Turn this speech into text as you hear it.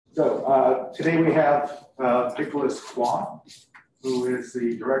Today we have Nicholas Kwan, who is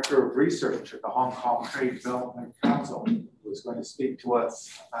the Director of Research at the Hong Kong Trade Development Council, who is going to speak to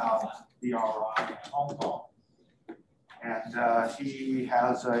us about BRI in Hong Kong. And he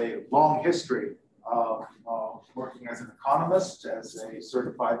has a long history of working as an economist, as a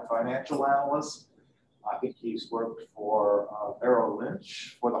certified financial analyst. I think he's worked for Merrill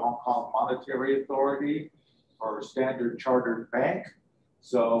Lynch, for the Hong Kong Monetary Authority, for Standard Chartered Bank.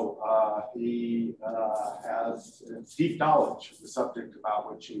 So he has deep knowledge of the subject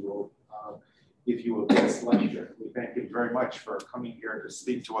about which he will give you a guest lecture. We thank him very much for coming here to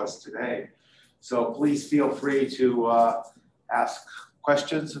speak to us today. So please feel free to ask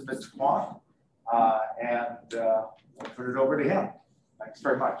questions of Mr. Kwan, and we'll turn it over to him. Thanks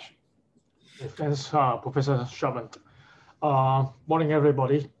very much. Thanks, Professor Sherman. Morning,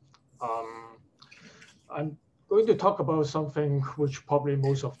 everybody. I'm going to talk about something which probably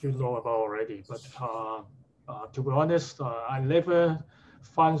most of you know about already, but to be honest, I never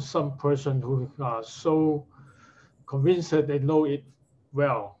find some person who are so convinced that they know it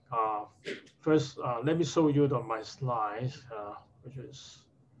well. First, let me show you my slide, which is,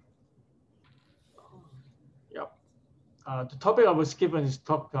 the topic I was given is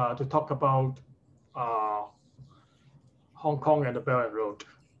to talk about Hong Kong and the Belt and Road.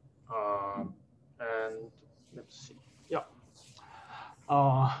 And let's see,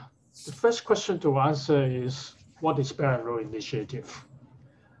 the first question to answer is, what is Belt and Road Initiative?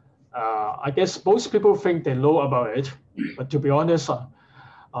 I guess most people think they know about it, but to be honest,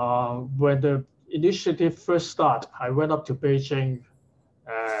 when the initiative first started, I went up to Beijing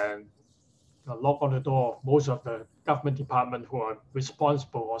and knocked on the door of most of the government departments who are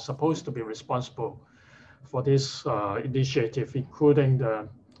responsible or supposed to be responsible for this initiative, including the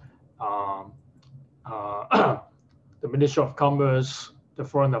the Ministry of Commerce, the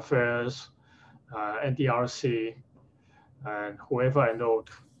Foreign Affairs, NDRC, and whoever I know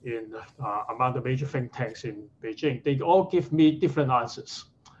in among the major think tanks in Beijing. They all give me different answers.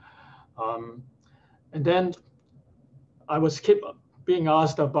 And then I was keep being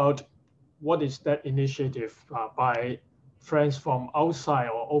asked about what is that initiative by friends from outside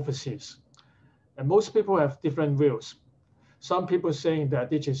or overseas. And most people have different views. Some people saying that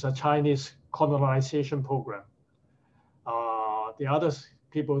this is a Chinese colonization program. The other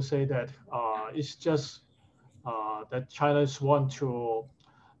people say that it's just that China's want to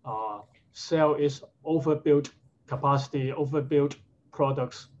sell its overbuilt capacity, overbuilt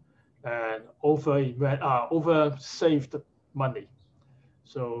products, and over-saved money.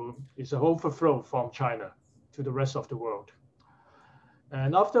 So it's an overflow from China to the rest of the world.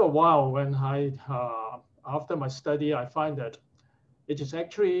 And after a while, when after my study, I find that it is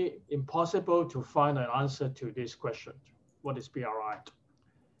actually impossible to find an answer to this question, what is BRI?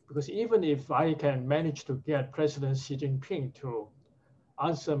 Because even if I can manage to get President Xi Jinping to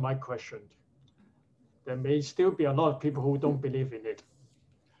answer my question, there may still be a lot of people who don't believe in it.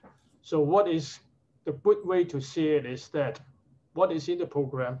 So what is the good way to see it is that what is in the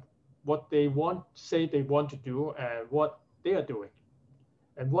program, what they say they want to do, and what they are doing,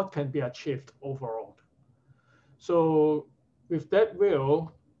 and what can be achieved overall. So with that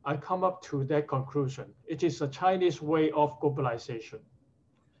will, I come up to that conclusion. It is a Chinese way of globalization,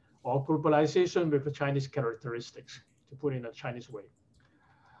 or globalization with the Chinese characteristics, to put it in a Chinese way.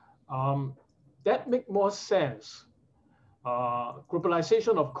 That makes more sense.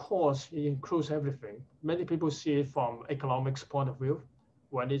 Globalization, of course, it includes everything. Many people see it from economics point of view.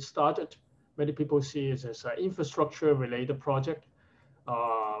 When it started, many people see it as an infrastructure-related project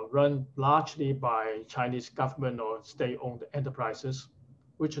run largely by Chinese government or state-owned enterprises,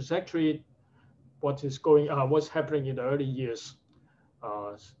 which is actually what is what's happening in the early years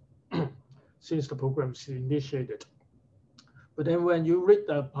since the program is initiated. But then when you read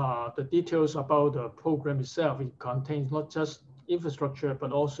the details about the program itself, it contains not just infrastructure,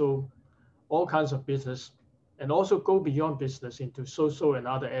 but also all kinds of business, and also go beyond business into social and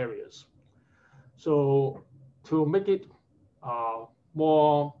other areas. So to make it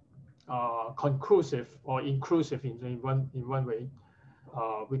more conclusive or inclusive in one way,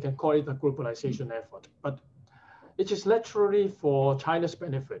 we can call it a globalization effort. But it is literally for China's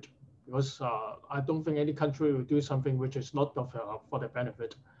benefit, because I don't think any country will do something which is not for their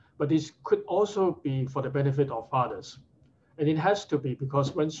benefit, but this could also be for the benefit of others. And it has to be,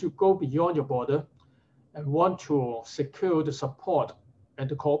 because once you go beyond your border and want to secure the support and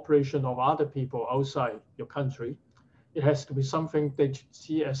the cooperation of other people outside your country, it has to be something they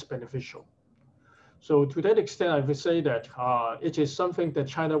see as beneficial. So to that extent, I would say that it is something that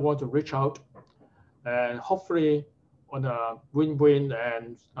China wants to reach out, and hopefully on a win-win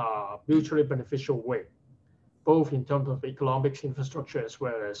and mutually beneficial way, both in terms of economic infrastructure as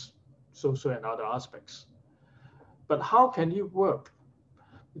well as social and other aspects. But how can it work?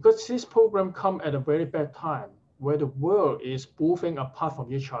 Because this program comes at a very bad time where the world is moving apart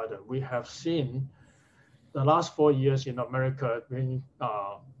from each other. We have seen the last 4 years in America being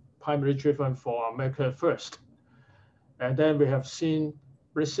primarily driven for America first. And then we have seen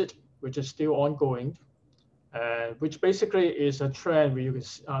Brexit, which is still ongoing, which basically is a trend,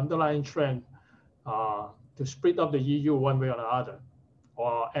 underlying trend to split up the EU one way or another,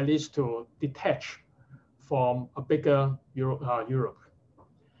 or at least to detach from a bigger Europe.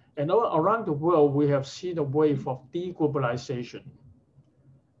 And all around the world, we have seen a wave of deglobalization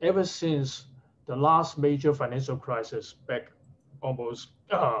ever since the last major financial crisis back almost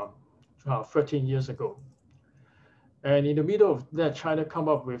 13 years ago. And in the middle of that, China come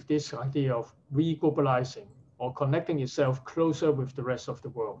up with this idea of re-globalizing or connecting itself closer with the rest of the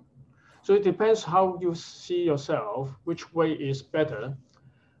world. So it depends how you see yourself, which way is better,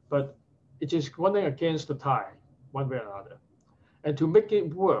 but it is running against the tide, one way or another. And to make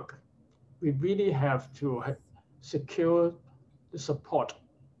it work, we really have to secure the support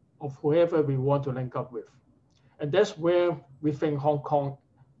of whoever we want to link up with. And that's where we think Hong Kong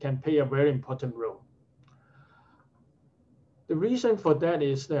can play a very important role. The reason for that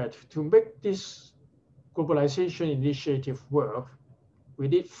is that to make this globalization initiative work, we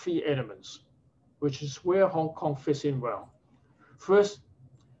need 3 elements, which is where Hong Kong fits in well. First,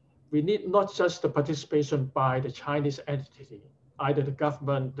 we need not just the participation by the Chinese entity, either the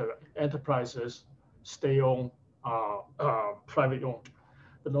government, the enterprises, state-owned, private-owned,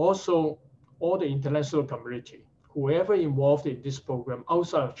 but also all the international community, whoever involved in this program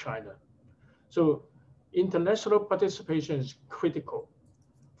outside of China. So international participation is critical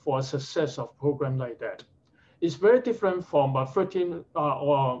for a success of a program like that. It's very different from a 13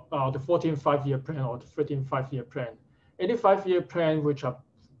 or the 14 5-year plan or the 13 5-year plan. Any 5-year plan which are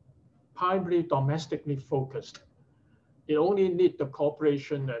primarily domestically focused, it only needs the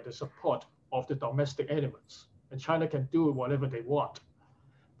cooperation and the support of the domestic elements. And China can do whatever they want.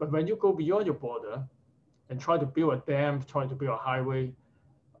 But when you go beyond your border and try to build a dam, try to build a highway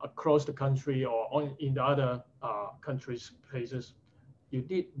across the country or in the other countries, places, you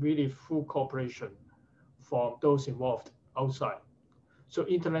need really full cooperation from those involved outside. So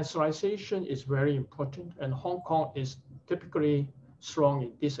internationalization is very important, and Hong Kong is typically strong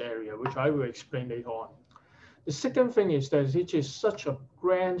in this area, which I will explain later on. The second thing is that it is such a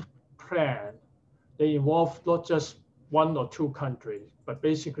grand plan. They involve not just 1 or 2 countries, but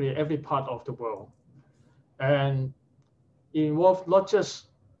basically every part of the world. And it involves not just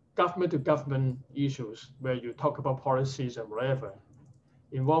government-to-government issues where you talk about policies and whatever.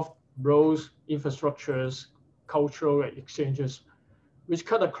 It involves roads, infrastructures, cultural exchanges, which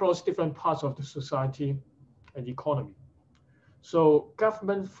cut across different parts of the society and economy. So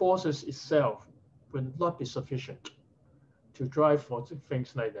government forces itself will not be sufficient to drive for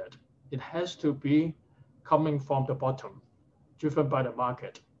things like that. It has to be coming from the bottom, driven by the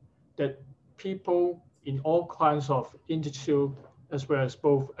market, that people in all kinds of institute, as well as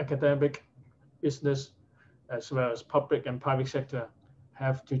both academic, business, as well as public and private sector,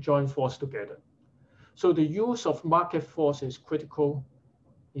 have to join force together. So the use of market force is critical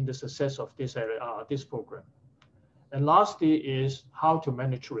in the success of this area, this program. And lastly is how to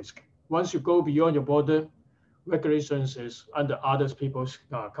manage risk. Once you go beyond your border, regulations is under other people's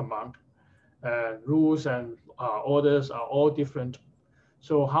command. Rules and orders are all different.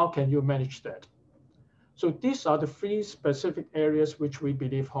 So how can you manage that? So these are the 3 specific areas which we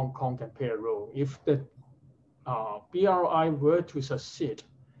believe Hong Kong can play a role. If the BRI were to succeed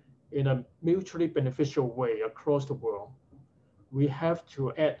in a mutually beneficial way across the world, we have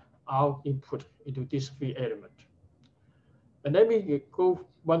to add our input into these 3 elements. And let me go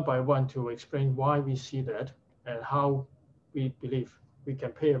one by one to explain why we see that and how we believe we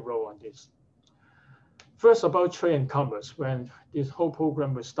can play a role on this. First, about trade and commerce, when this whole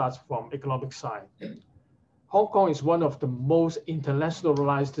program will start from economic side. Hong Kong is one of the most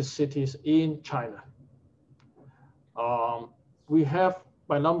internationalized cities in China. We have,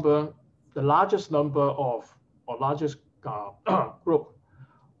 by number, the largest number of, or largest group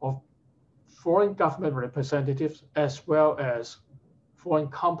of foreign government representatives as well as foreign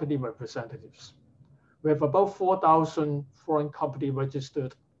company representatives. We have about 4,000 foreign companies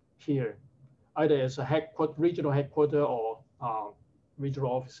registered here, either as a regional headquarters or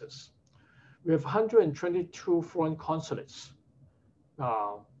regional offices. We have 122 foreign consulates,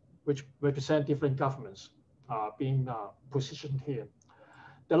 which represent different governments being positioned here.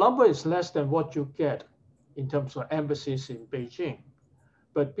 The number is less than what you get in terms of embassies in Beijing.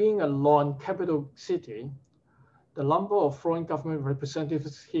 But being a non-capital city, the number of foreign government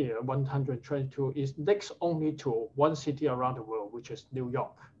representatives here, 122, is next only to one city around the world, which is New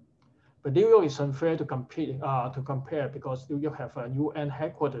York. But New York is unfair to compare because New York have a UN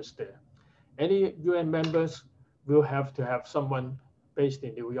headquarters there. Any UN members will have to have someone based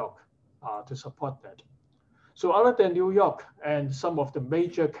in New York to support that. So other than New York and some of the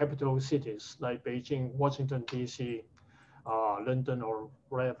major capital cities like Beijing, Washington, DC, London, or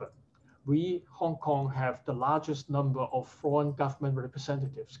wherever, we, Hong Kong, have the largest number of foreign government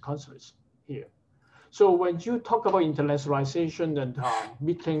representatives, consulates here. So when you talk about internationalization and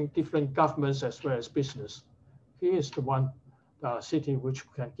meeting different governments as well as business, here is the one city which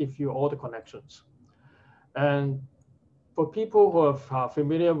can give you all the connections. And for people who are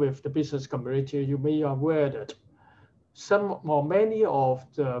familiar with the business community, you may be aware that some or many of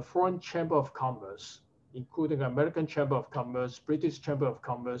the foreign chamber of commerce, including American Chamber of Commerce, British Chamber of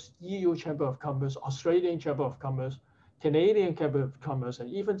Commerce, EU Chamber of Commerce, Australian Chamber of Commerce, Canadian Chamber of Commerce, and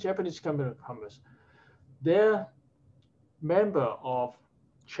even Japanese Chamber of Commerce, their member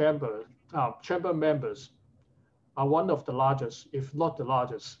members are one of the largest, if not the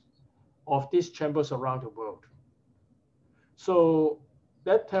largest, of these chambers around the world. So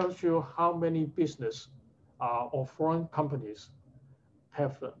that tells you how many business or foreign companies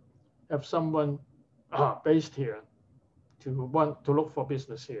have someone based here to want to look for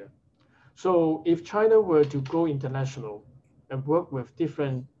business here. So if China were to go international and work with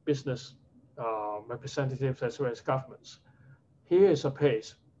different business representatives as well as governments, here is a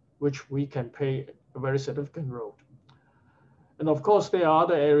place which we can play a very significant role. And of course, there are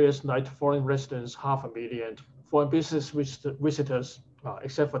other areas like foreign residents, 500,000, foreign business visitors,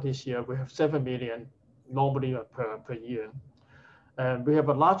 except for this year, we have 7 million normally per year. And we have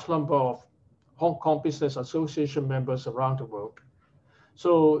a large number of Hong Kong Business Association members around the world.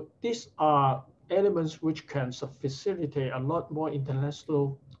 So these are elements which can facilitate a lot more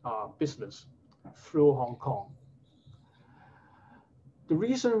international business through Hong Kong. The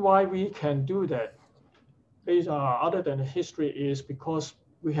reason why we can do that is, other than the history, is because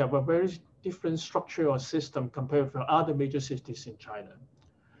we have a very different structure or system compared with other major cities in China.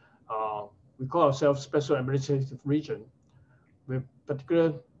 We call ourselves special administrative region with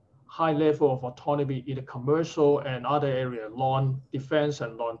particular high level of autonomy in the commercial and other areas, non-defense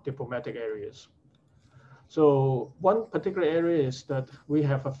and non-diplomatic areas. So one particular area is that we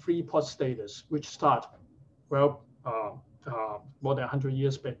have a free port status, which started, well, more than 100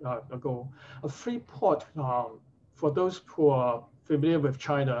 years ago. A free port, for those who are familiar with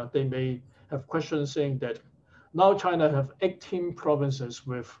China, they may have questions saying that now China have 18 provinces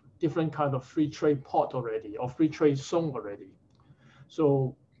with different kind of free trade port already, or free trade zone already.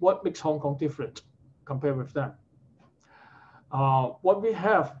 So what makes Hong Kong different compared with that? What we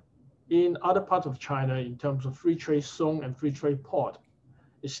have in other parts of China in terms of free trade zone and free trade port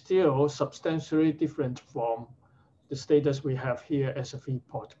is still substantially different from the status we have here as a free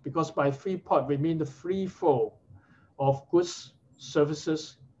port. Because by free port, we mean the free flow of goods,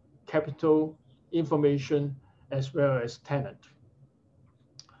 services, capital, information, as well as tenant.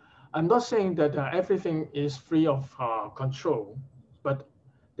 I'm not saying that everything is free of control, but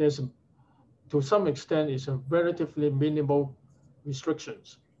there's, to some extent, is a relatively minimal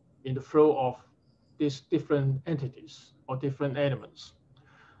restrictions in the flow of these different entities or different elements.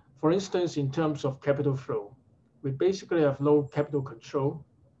 For instance, in terms of capital flow, we basically have no capital control,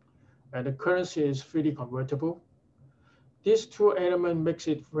 and the currency is freely convertible. These two elements makes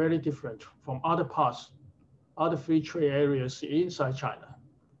it very different from other parts, other free trade areas inside China.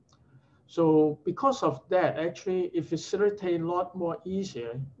 So because of that, actually, it facilitates a lot more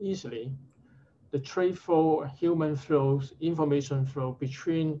easily the trade flow, human flows, information flow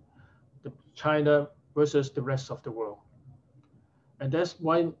between China versus the rest of the world. And that's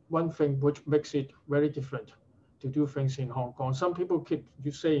one thing which makes it very different to do things in Hong Kong. Some people keep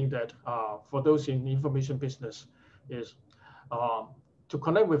saying that for those in information business is to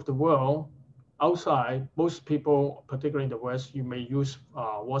connect with the world outside, most people, particularly in the West, you may use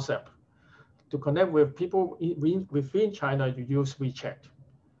WhatsApp. To connect with people within China, you use WeChat.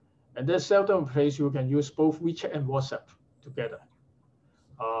 And there's seldom a place you can use both WeChat and WhatsApp together.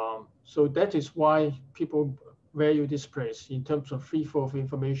 So that is why people value this place in terms of free flow of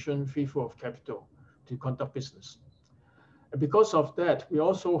information, free flow of capital to conduct business. And because of that, we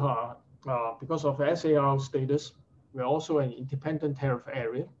also are, because of SAR status, we're also an independent tariff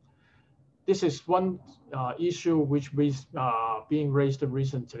area. This is one issue which is being raised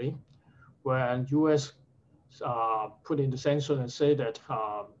recently, when US put in the sanction and say that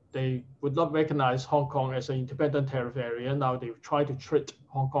they would not recognize Hong Kong as an independent tariff area. Now they try to treat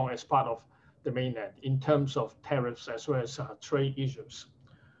Hong Kong as part of the mainland in terms of tariffs as well as trade issues.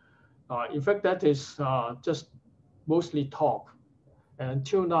 In fact, that is just mostly talk. And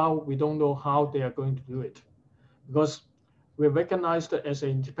until now, we don't know how they are going to do it, because we're recognized as an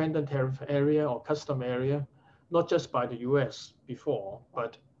independent tariff area or custom area, not just by the US before,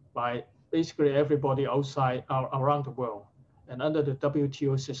 but by basically everybody outside around the world and under the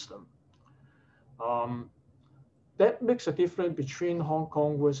WTO system. That makes a difference between Hong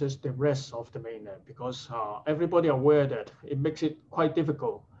Kong versus the rest of the mainland, because everybody aware that it makes it quite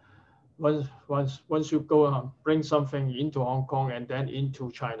difficult once you go bring something into Hong Kong and then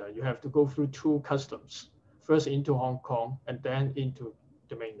into China. You have to go through two customs, first into Hong Kong and then into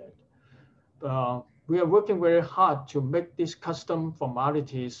the mainland. We are working very hard to make these custom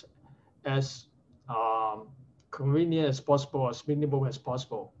formalities as convenient as possible, as minimal as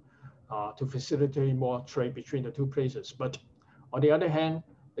possible, to facilitate more trade between the two places. But on the other hand,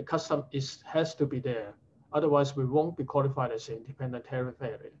 the custom has to be there. Otherwise, we won't be qualified as an independent tariff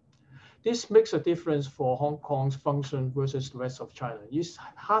area. This makes a difference for Hong Kong's function versus the rest of China. It's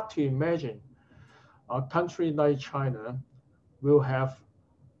hard to imagine a country like China will have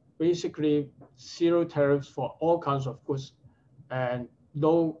basically zero tariffs for all kinds of goods and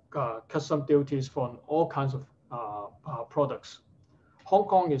no custom duties for all kinds of products. Hong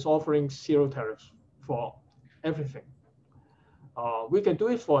Kong is offering zero tariffs for everything. We can do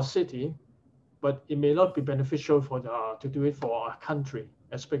it for a city, but it may not be beneficial for to do it for a country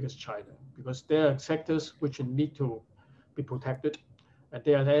as big as China, because there are sectors which need to be protected, and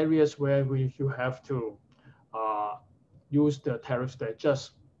there are areas where you have to use the tariffs to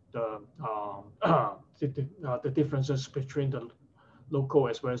adjust the differences between the local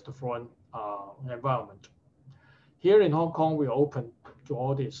as well as the foreign environment. Here in Hong Kong, we are open to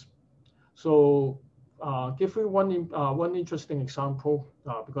all this. So give you one interesting example,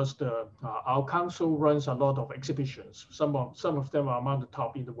 because our council runs a lot of exhibitions. Some of them are among the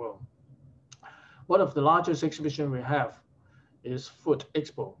top in the world. One of the largest exhibitions we have is Food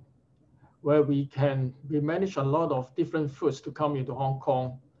Expo, where we manage a lot of different foods to come into Hong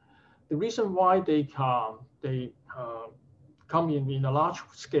Kong. The reason why they come in a large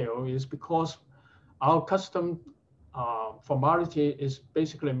scale is because our custom formality is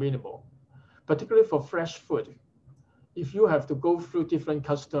basically minimal, particularly for fresh food. If you have to go through different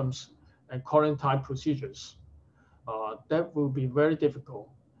customs and quarantine procedures, that will be very difficult.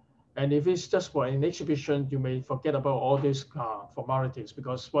 And if it's just for an exhibition, you may forget about all these formalities,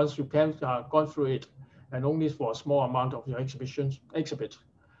 because once you can gone through it, and only for a small amount of your exhibit,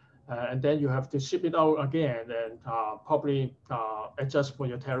 and then you have to ship it out again and probably adjust for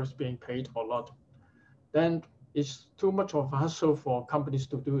your tariffs being paid or not, then it's too much of a hassle for companies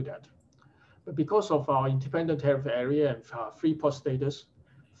to do that. But because of our independent tariff area and free port status,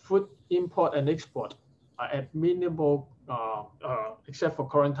 food import and export are at minimal, except for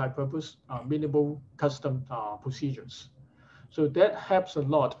quarantine purpose, minimal custom procedures. So that helps a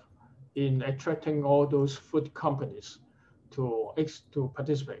lot in attracting all those food companies to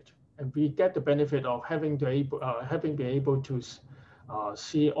participate. And we get the benefit of having been able to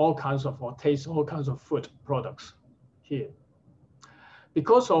see all kinds of, or taste all kinds of food products here.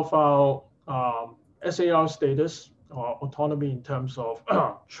 Because of our SAR status or autonomy in terms of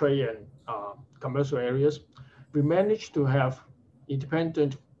trade and commercial areas, we managed to have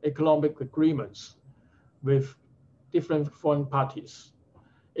independent economic agreements with different foreign parties,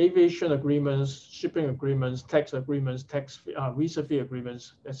 aviation agreements, shipping agreements, tax visa fee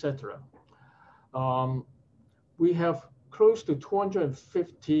agreements, etc. We have close to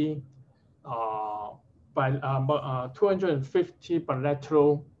 250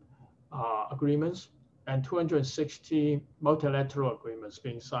 bilateral agreements and 260 multilateral agreements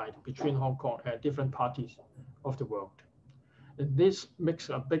being signed between Hong Kong and different parties of the world. And this makes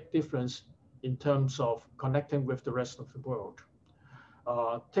a big difference in terms of connecting with the rest of the world.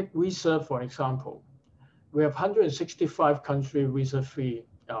 Take visa, for example. We have 165 country visa-free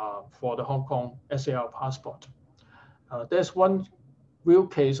for the Hong Kong SAR passport. There's one real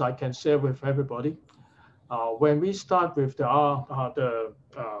case I can share with everybody. When we start with the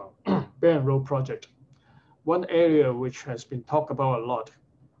Belt and Road project, one area which has been talked about a lot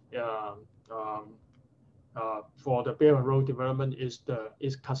for the Belt and Road development is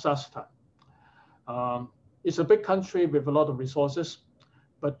Kazakhstan. It's a big country with a lot of resources,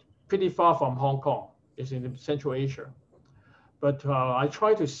 but pretty far from Hong Kong. It's in Central Asia. But I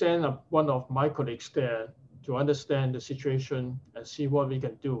try to send one of my colleagues there to understand the situation and see what we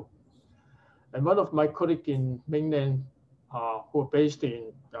can do. And one of my colleagues in mainland who are based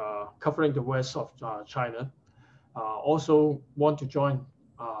in covering the west of China, also want to join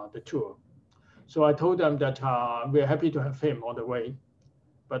the tour. So I told them that we're happy to have him on the way,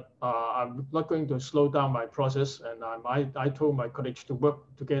 but I'm not going to slow down my process. And I told my colleagues to work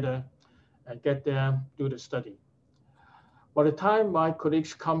together and get there, do the study. By the time my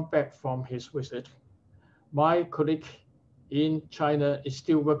colleagues come back from his visit, my colleague in China is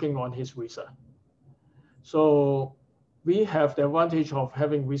still working on his visa. So we have the advantage of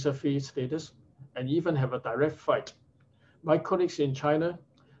having visa-free status and even have a direct flight. My colleagues in China,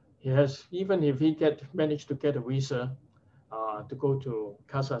 even if he managed to get a visa to go to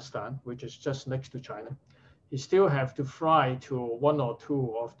Kazakhstan, which is just next to China, he still have to fly to one or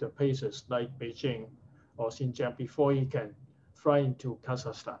two of the places like Beijing or Xinjiang before he can fly into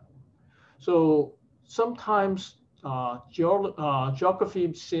Kazakhstan. So sometimes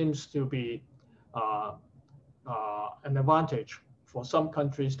geography seems to be an advantage for some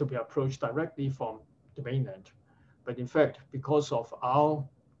countries to be approached directly from the mainland. But in fact, because of our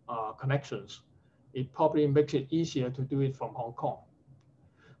connections, it probably makes it easier to do it from Hong Kong.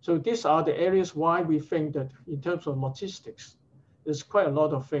 So these are the areas why we think that in terms of logistics, there's quite a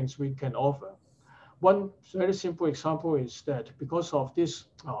lot of things we can offer. One very simple example is that because of this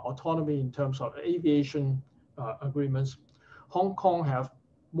autonomy in terms of aviation agreements, Hong Kong have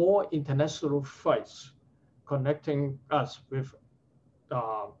more international flights connecting us with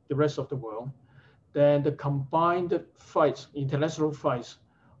the rest of the world than the combined flights, international flights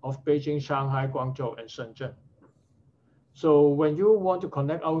of Beijing, Shanghai, Guangzhou, and Shenzhen. So when you want to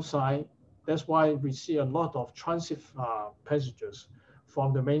connect outside, that's why we see a lot of transit passengers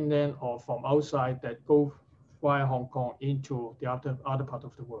from the mainland or from outside that go via Hong Kong into the other part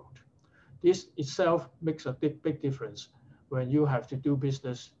of the world. This itself makes a big difference when you have to do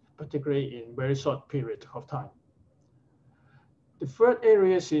business, particularly in very short period of time. The third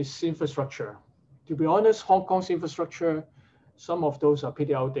area is infrastructure. To be honest, Hong Kong's infrastructure, some of those are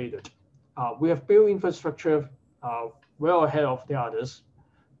pretty outdated. We have built infrastructure well ahead of the others,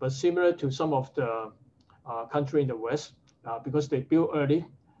 but similar to some of the country in the West, because they built early,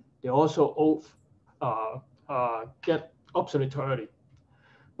 they also get obsolete early.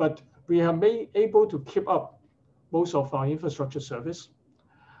 But we are able to keep up most of our infrastructure service.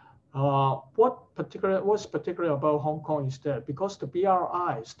 What's particular about Hong Kong is that because the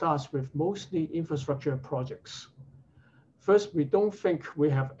BRI starts with mostly infrastructure projects. First, we don't think we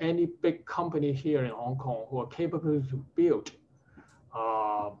have any big company here in Hong Kong who are capable to build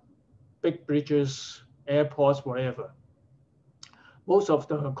big bridges, airports, whatever. Most of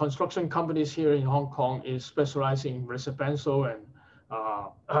the construction companies here in Hong Kong is specializing in residential and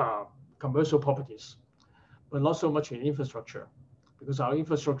commercial properties, but not so much in infrastructure, because our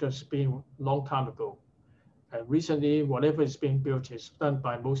infrastructure has been a long time ago. And recently, whatever is being built is done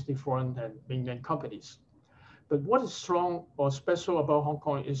by mostly foreign and mainland companies. But what is strong or special about Hong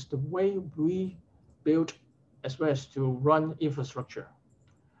Kong is the way we build as well as to run infrastructure.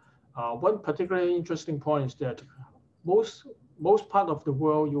 One particularly interesting point is that most part of the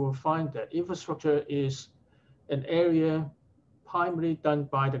world, you will find that infrastructure is an area primarily done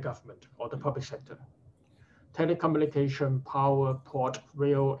by the government or the public sector. Telecommunication, power, port,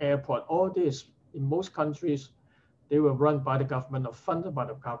 rail, airport, all this, in most countries, they were run by the government or funded by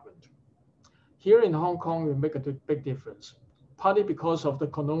the government. Here in Hong Kong, we make a big difference, partly because of the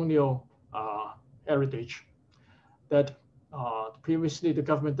colonial heritage that previously the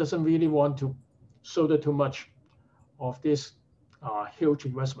government doesn't really want to shoulder too much of this huge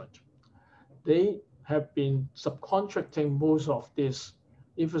investment. They have been subcontracting most of these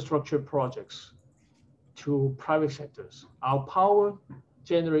infrastructure projects to private sectors. Our power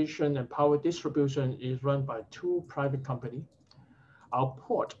generation and power distribution is run by two private companies. Our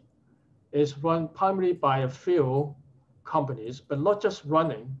port is run primarily by a few companies, but not just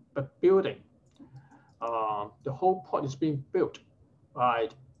running, but building. The whole port is being built by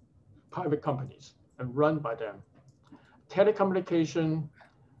private companies and run by them. Telecommunication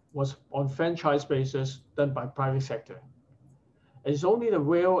was on franchise basis done by private sector. It's only the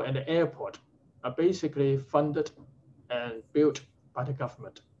rail and the airport are basically funded and built by the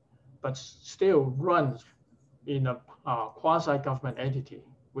government, but still run in a quasi-government entity,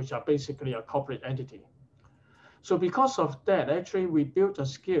 which are basically a corporate entity. So because of that, actually, we built a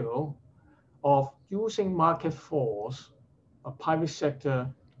skill of using market force, a private sector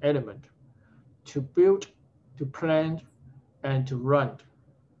element, to build, to plan, and to run,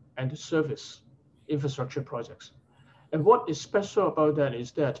 and to service infrastructure projects. And what is special about that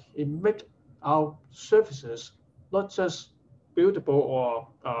is that it makes our services not just buildable or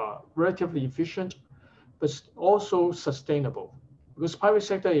relatively efficient, but also sustainable. Because private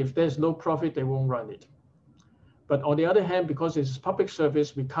sector, if there's no profit, they won't run it. But on the other hand, because it's public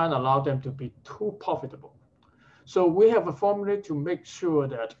service, we can't allow them to be too profitable. So we have a formula to make sure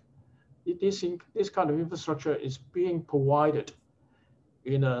that this kind of infrastructure is being provided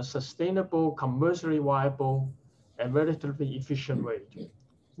in a sustainable, commercially viable, and relatively efficient way.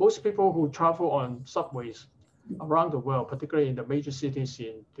 Most people who travel on subways around the world, particularly in the major cities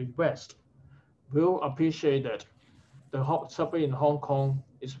in the West, will appreciate that the subway in Hong Kong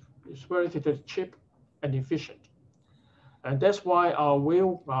is relatively cheap and efficient. And that's why our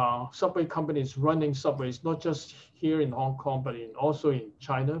rail subway companies running subways, not just here in Hong Kong, but also in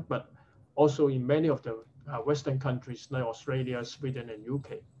China, but also in many of the Western countries like Australia, Sweden, and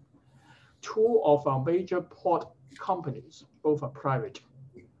UK. Two of our major port companies, both are private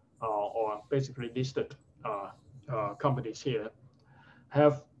or basically listed companies here,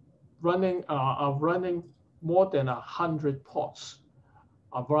 are running more than 100 ports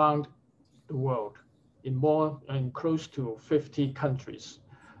around the world in close to 50 countries.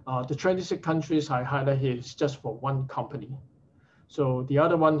 The 26 countries I highlight here is just for one company. So the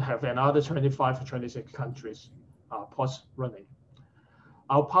other one have another 25 or 26 countries ports running.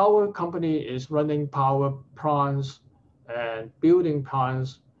 Our power company is running power plants and building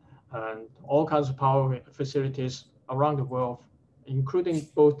plants and all kinds of power facilities around the world, including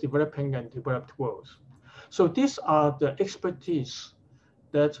both developing and developed worlds. So these are the expertise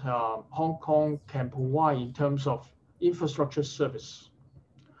that Hong Kong can provide in terms of infrastructure service.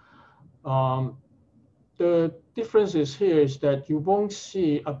 The difference is here is that you won't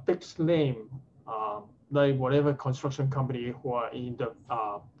see a big name like whatever construction company who are in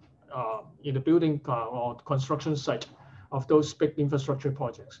the building or construction site of those big infrastructure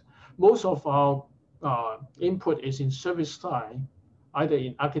projects. Most of our input is in service side, either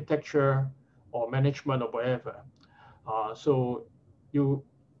in architecture or management or whatever. So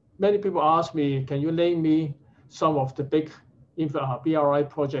many people ask me, can you name me some of the big BRI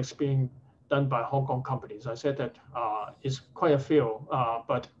projects being done by Hong Kong companies? I said that it's quite a few,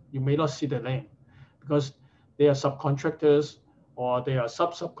 but you may not see the name because they are subcontractors or they are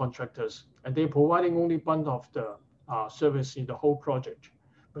subcontractors, and they're providing only one of the service in the whole project.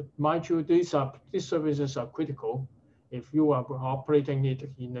 But mind you, these services are critical if you are operating it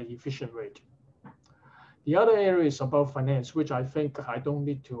in an efficient way. The other area is about finance, which I think I don't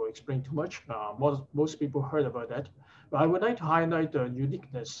need to explain too much. Most people heard about that. But I would like to highlight the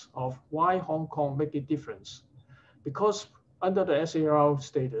uniqueness of why Hong Kong make a difference. Because under the SAR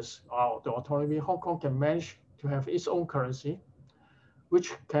status, the autonomy, Hong Kong can manage to have its own currency,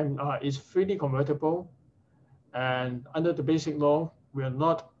 which is freely convertible. And under the basic law, we are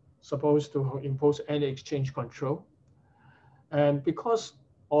not supposed to impose any exchange control. And because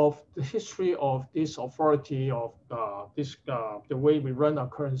of the history of this authority of the way we run our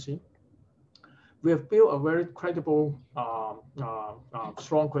currency, we have built a very credible,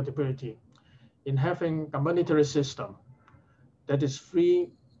 strong credibility in having a monetary system that is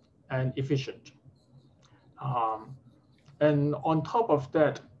free and efficient. And on top of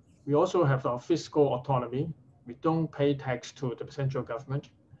that, we also have our fiscal autonomy. We don't pay tax to the central government,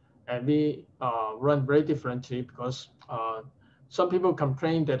 and we run very differently because some people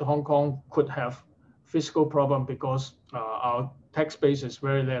complain that Hong Kong could have fiscal problem because our tax base is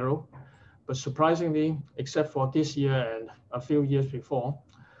very narrow. But surprisingly, except for this year and a few years before,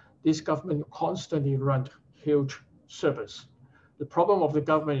 this government constantly runs huge surplus. The problem of the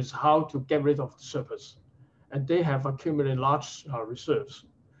government is how to get rid of the surplus. And they have accumulated large reserves.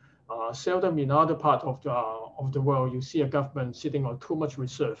 Seldom in other parts of the world, you see a government sitting on too much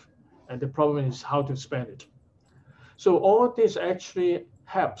reserve. And the problem is how to spend it. So all this actually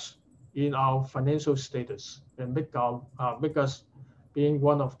helps in our financial status and make us being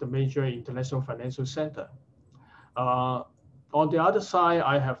one of the major international financial center. On the other side,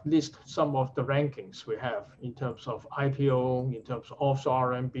 I have listed some of the rankings we have in terms of IPO, in terms of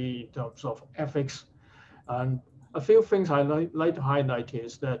offshore RMB, in terms of FX. And a few things I like to highlight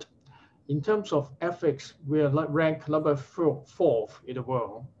is that in terms of FX, we are ranked number 4th in the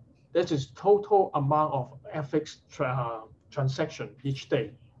world. That is total amount of FX transaction each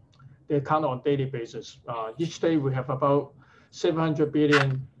day. They count on daily basis. Each day we have about $700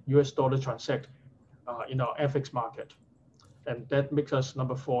 billion transact in our FX market. And that makes us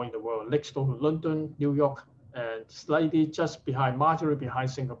number 4 in the world, next to London, New York, and slightly just behind, marginally behind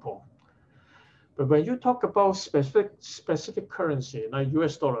Singapore. But when you talk about specific currency, like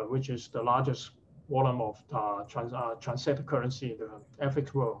US dollar, which is the largest volume of transacted currency in the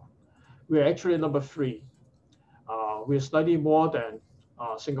FX world, we're actually number 3. We're slightly more than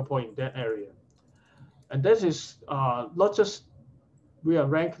Singapore in that area. And that is not just we are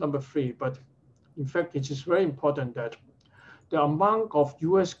ranked number 3, but in fact, it is very important that the amount of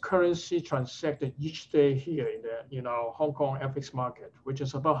US currency transacted each day here in our Hong Kong FX market, which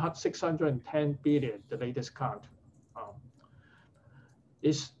is about 610 billion, the latest count,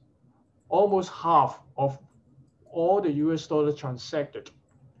 is almost half of all the US dollar transacted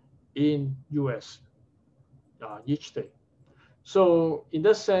in US each day. So in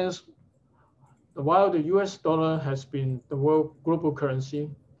that sense, while the US dollar has been the world global currency,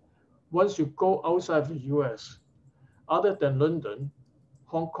 once you go outside of the US, other than London,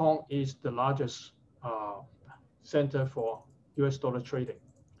 Hong Kong is the largest center for US dollar trading.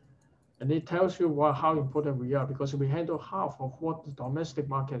 And it tells you how important we are, because we handle half of what the domestic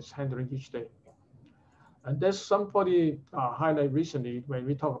market is handling each day. And there's somebody highlighted recently when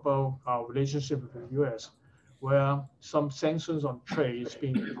we talk about our relationship with the US, where some sanctions on trade is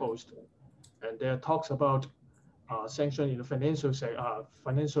being imposed. And there are talks about sanctions in the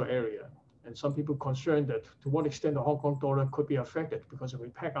financial area. And some people concerned that to what extent the Hong Kong dollar could be affected because we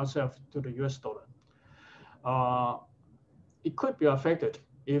peg ourselves to the US dollar. It could be affected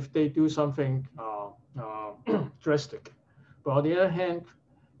if they do something drastic. But on the other hand,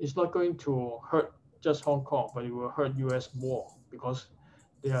 it's not going to hurt just Hong Kong, but it will hurt US more because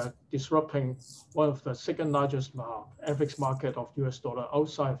they are disrupting one of the second largest FX market of US dollar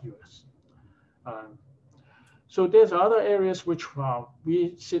outside of US. So there's other areas which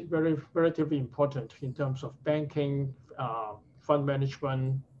we see relatively important in terms of banking, fund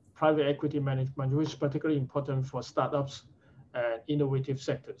management, private equity management, which is particularly important for startups and innovative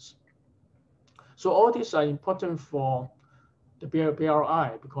sectors. So all these are important for the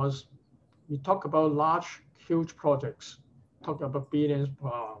BRI because we talk about large, huge projects, talk about billions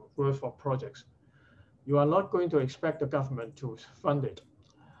worth of projects. You are not going to expect the government to fund it.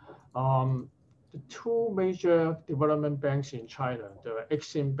 The two major development banks in China, the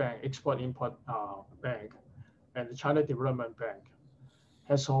Exim Bank, Export-Import Bank, and the China Development Bank,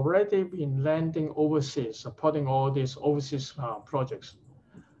 has already been lending overseas, supporting all these overseas projects,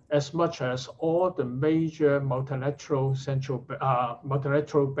 as much as all the major multilateral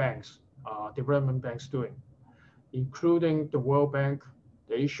banks, development banks doing, including the World Bank,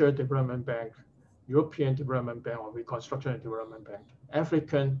 the Asia Development Bank, European Development Bank or Reconstruction and Development Bank,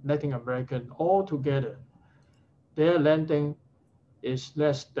 African, Latin American, all together, their lending is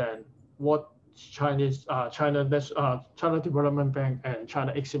less than what China Development Bank and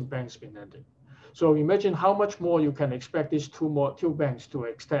China Exim Bank's been lending. So imagine how much more you can expect these two banks to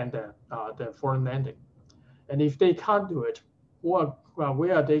extend their foreign lending. And if they can't do it, where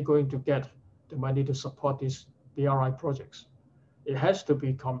are they going to get the money to support these BRI projects? It has to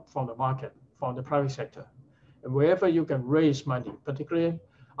be come from the market, from the private sector. And wherever you can raise money, particularly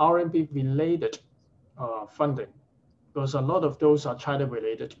RMB-related funding, because a lot of those are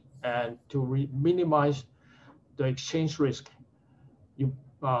China-related, and to minimize the exchange risk, you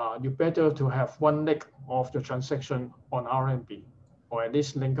better to have one leg of the transaction on RMB, or at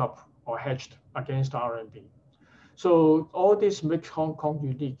least link up or hedged against RMB. So all this makes Hong Kong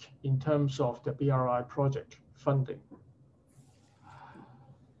unique in terms of the BRI project funding.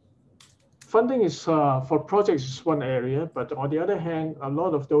 Funding is for projects is one area, but on the other hand, a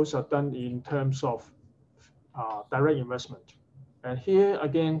lot of those are done in terms of direct investment. And here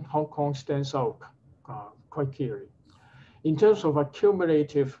again, Hong Kong stands out quite clearly. In terms of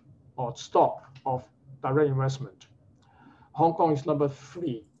accumulative or stock of direct investment, Hong Kong is number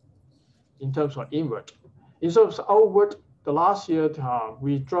 3 in terms of inward. In terms of outward, the last year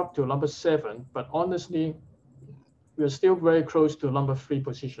we dropped to number 7, but honestly, we are still very close to number 3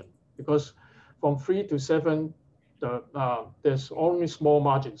 position because from 3 to 7, there's only small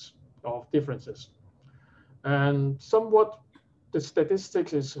margins of differences. And somewhat the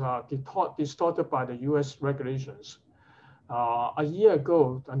statistics is distorted by the US regulations. A year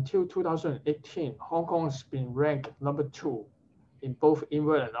ago, until 2018, Hong Kong has been ranked number 2 in both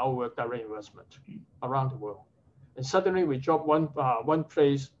inward and outward direct investment around the world. And suddenly we dropped one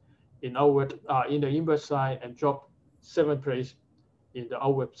place in outward in the inward side and dropped 7th place in the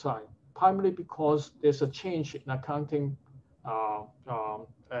outward side, primarily because there's a change in accounting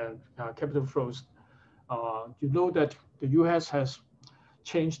and capital flows. You know that the US has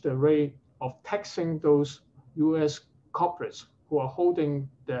changed the rate of taxing those US corporates who are holding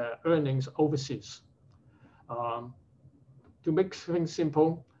their earnings overseas. To make things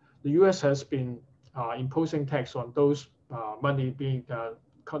simple, the US has been imposing tax on those money being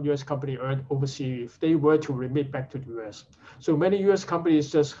US company earned overseas if they were to remit back to the US. So many US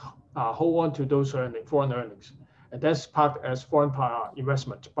companies just hold on to those foreign earnings, and that's parked as foreign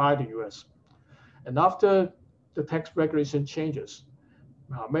investment by the US. And after the tax regulation changes,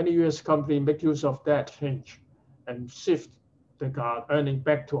 many US companies make use of that change and shift the earning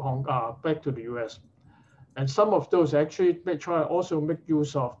back to back to the US. And some of those actually also make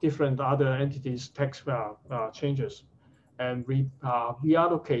use of different other entities' tax changes and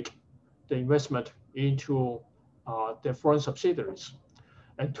reallocate the investment into their foreign subsidiaries.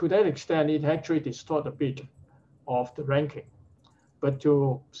 And to that extent, it actually distorts a bit of the ranking. But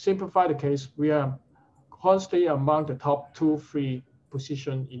to simplify the case, we are constantly among the top 2-3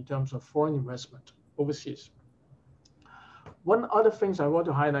 position in terms of foreign investment overseas. One other thing I want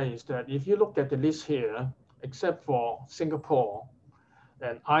to highlight is that if you look at the list here, except for Singapore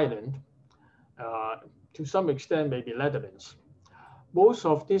and Ireland, to some extent maybe Netherlands, most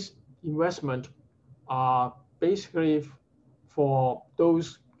of these investment are basically for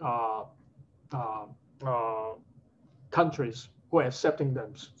those countries who are accepting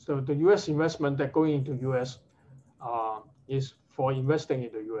them. So the US investment that going into US is for investing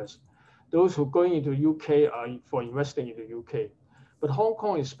in the US. Those who are going into UK are for investing in the UK. But Hong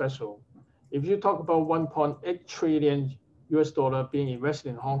Kong is special. If you talk about 1.8 trillion US dollar being invested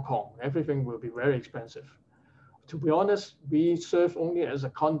in Hong Kong, everything will be very expensive. To be honest, we serve only as a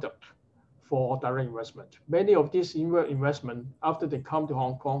conduct for direct investment. Many of these inward investment, after they come to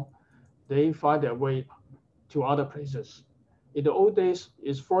Hong Kong, they find their way to other places. In the old days,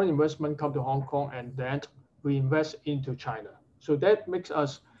 is foreign investment come to Hong Kong and then we invest into China. So that makes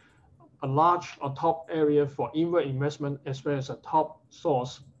us a large or top area for inward investment as well as a top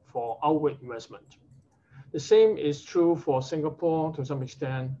source for outward investment. The same is true for Singapore to some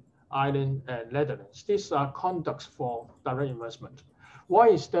extent, Ireland and Netherlands. These are conducts for direct investment. Why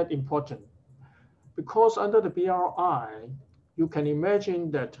is that important? Because under the BRI, you can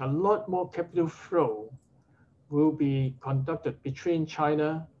imagine that a lot more capital flow will be conducted between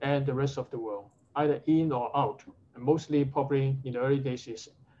China and the rest of the world, either in or out. And mostly probably in the early days is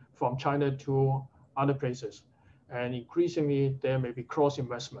from China to other places. And increasingly, there may be cross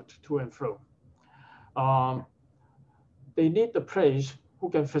investment to and fro. They need the place who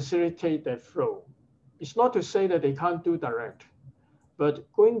can facilitate that flow. It's not to say that they can't do direct, but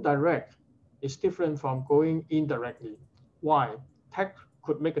going direct is different from going indirectly. Why? Tax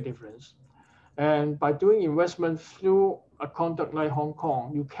could make a difference. And by doing investment through a conduct like Hong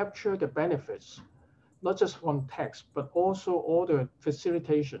Kong, you capture the benefits, not just from tax, but also all the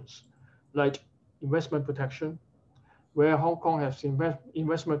facilitations, like investment protection, where Hong Kong has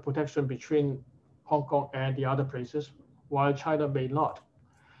investment protection between Hong Kong and the other places, while China may not.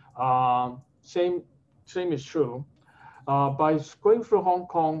 Same is true. By going through Hong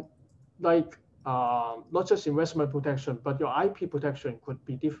Kong, like not just investment protection, but your IP protection could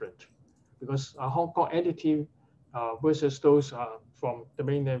be different, because a Hong Kong entity versus those from the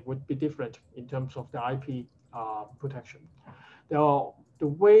mainland would be different in terms of the IP protection. The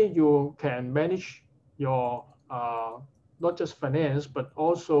way you can manage your not just finance, but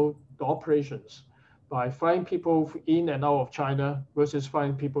also the operations by flying people in and out of China versus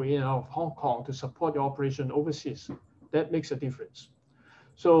flying people in and out of Hong Kong to support your operation overseas. That makes a difference.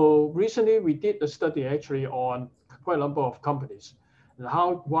 So recently we did a study actually on quite a number of companies and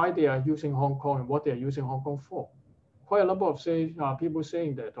why they are using Hong Kong and what they are using Hong Kong for. Quite a number of people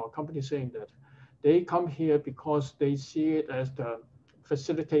saying that, or companies saying that they come here because they see it as the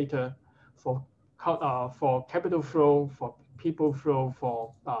facilitator for capital flow, for people flow,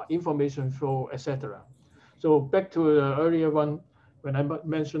 for information flow, etc. So back to the earlier one, when I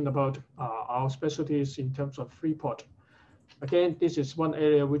mentioned about our specialties in terms of Freeport. Again, this is one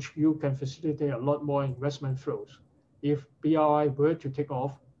area which you can facilitate a lot more investment flows. If BRI were to take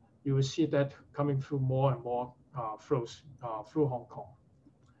off, you will see that coming through more and more flows through Hong Kong.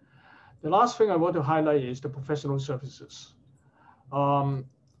 The last thing I want to highlight is the professional services.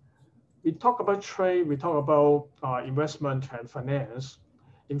 We talk about trade, we talk about investment and finance.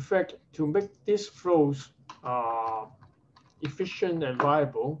 In fact, to make these flows efficient and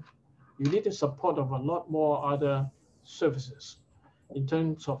viable, you need the support of a lot more other services in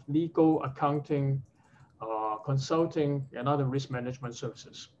terms of legal, accounting, consulting, and other risk management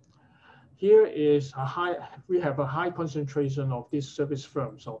services. Here is we have a high concentration of these service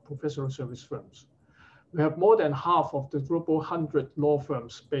firms or professional service firms. We have more than half of the global 100 law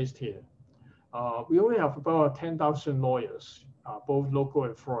firms based here. We only have about 10,000 lawyers, both local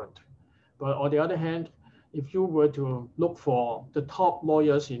and foreign. But on the other hand, if you were to look for the top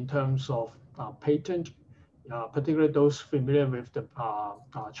lawyers in terms of patent, particularly those familiar with the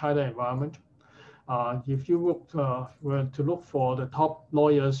China environment, if you were to look for the top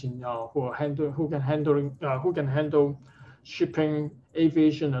lawyers in who can handle shipping,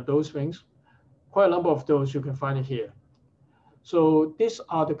 aviation, and those things, quite a number of those you can find it here. So these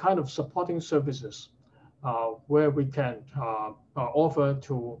are the kind of supporting services where we can offer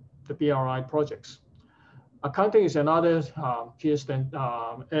to the BRI projects. Accounting is another key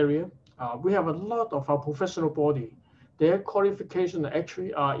area. We have a lot of our professional body. Their qualifications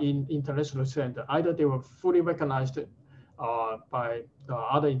actually are in international center. Either they were fully recognized by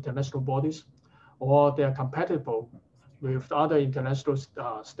other international bodies, or they are compatible with other international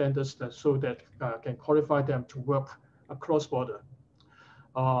standards so that can qualify them to work across border.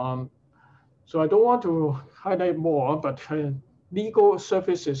 So I don't want to highlight more, but legal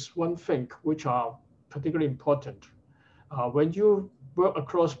service is one thing which are particularly important. When you work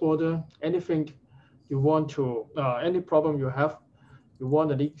across border, anything you want to, any problem you have, you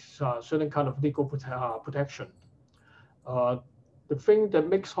want a certain kind of legal protection. The thing that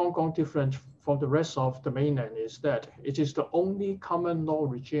makes Hong Kong different from the rest of the mainland is that it is the only common law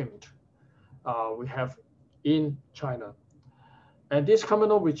regime we have in China. And this common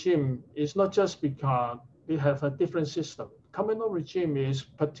law regime is not just because we have a different system. Common law regime is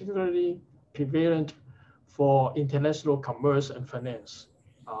particularly prevalent for international commerce and finance.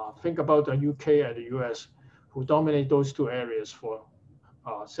 Think about the UK and the US, who dominate those two areas for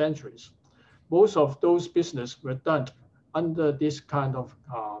centuries. Most of those business were done under this kind of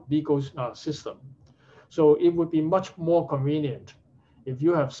legal system. So it would be much more convenient if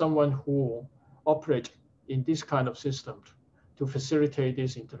you have someone who operates in this kind of system to facilitate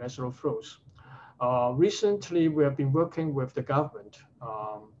these international flows. Recently, we have been working with the government,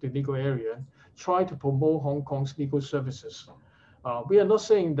 the legal area, try to promote Hong Kong's legal services. We are not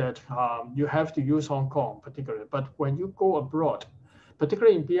saying that you have to use Hong Kong particularly, but when you go abroad,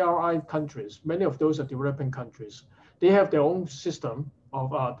 particularly in BRI countries, many of those are developing countries, they have their own system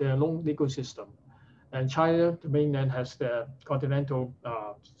of their own legal system. And China, the mainland, has their continental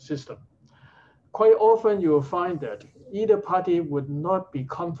system. Quite often you will find that either party would not be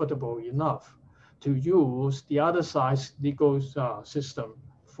comfortable enough to use the other side's legal system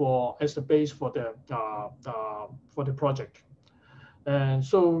as the base for the project. And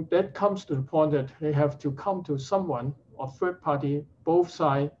so that comes to the point that they have to come to someone or third party, both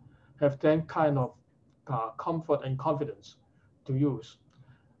sides have that kind of comfort and confidence to use.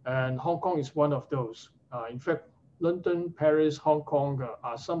 And Hong Kong is one of those. In fact, London, Paris, Hong Kong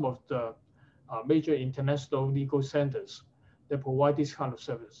are some of the major international legal centers that provide this kind of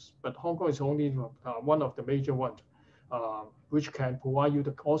service. But Hong Kong is only one of the major ones, which can provide you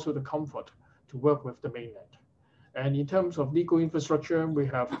also the comfort to work with the mainland. And in terms of legal infrastructure, we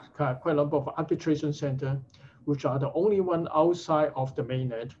have quite a number of arbitration centers, which are the only one outside of the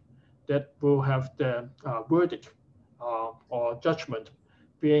mainland that will have the verdict or judgment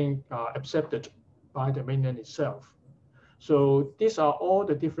being accepted by the mainland itself. So these are all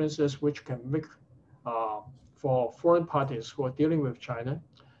the differences which can make for foreign parties who are dealing with China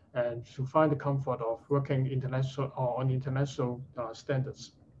and to find the comfort of working international on international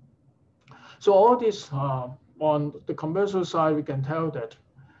standards. So all this on the commercial side, we can tell that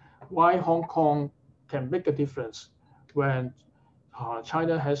why Hong Kong can make a difference when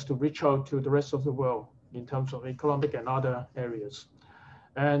China has to reach out to the rest of the world in terms of economic and other areas.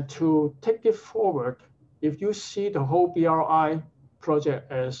 And to take it forward, if you see the whole BRI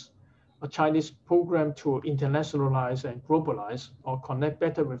project as a Chinese program to internationalize and globalize or connect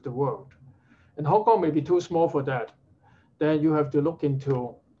better with the world, and Hong Kong may be too small for that, then you have to look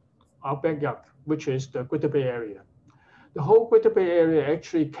into our backyard, which is the Greater Bay Area. The whole Greater Bay Area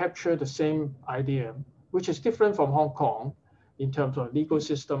actually captured the same idea, which is different from Hong Kong in terms of legal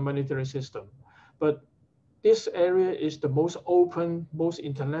system, monetary system. But this area is the most open, most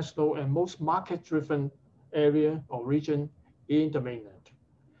international, and most market-driven area or region in the mainland.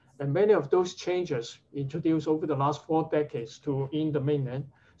 And many of those changes introduced over the last 4 decades in the mainland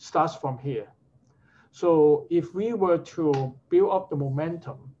starts from here. So if we were to build up the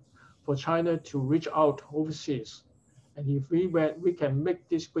momentum for China to reach out overseas, and if we can make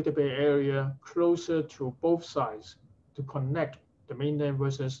this Greater Bay Area closer to both sides to connect the mainland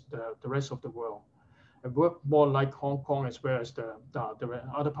versus the rest of the world, and work more like Hong Kong as well as the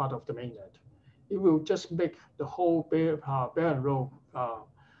other part of the mainland, it will just make the whole Belt and Road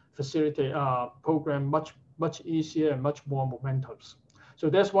facility program much easier and much more momentous. So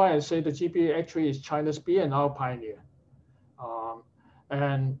that's why I say the GBA actually is China's BNR pioneer.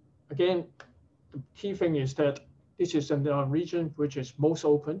 And again, the key thing is that this is a region which is most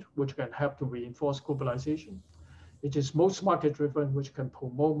open, which can help to reinforce globalization. It is most market-driven, which can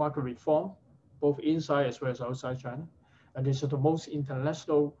promote market reform, both inside as well as outside China. And this is the most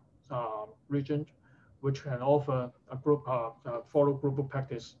international region, which can offer a group, follow global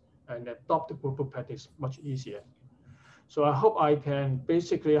practice and adopt the global practice much easier. So I hope I can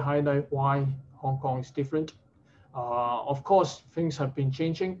basically highlight why Hong Kong is different. Of course, things have been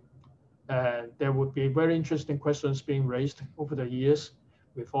changing, and there would be very interesting questions being raised over the years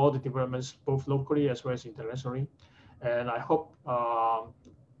with all the developments, both locally as well as internationally. And I hope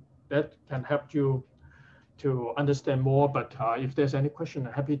that can help you to understand more. But if there's any question,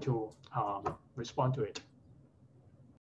 I'm happy to respond to it.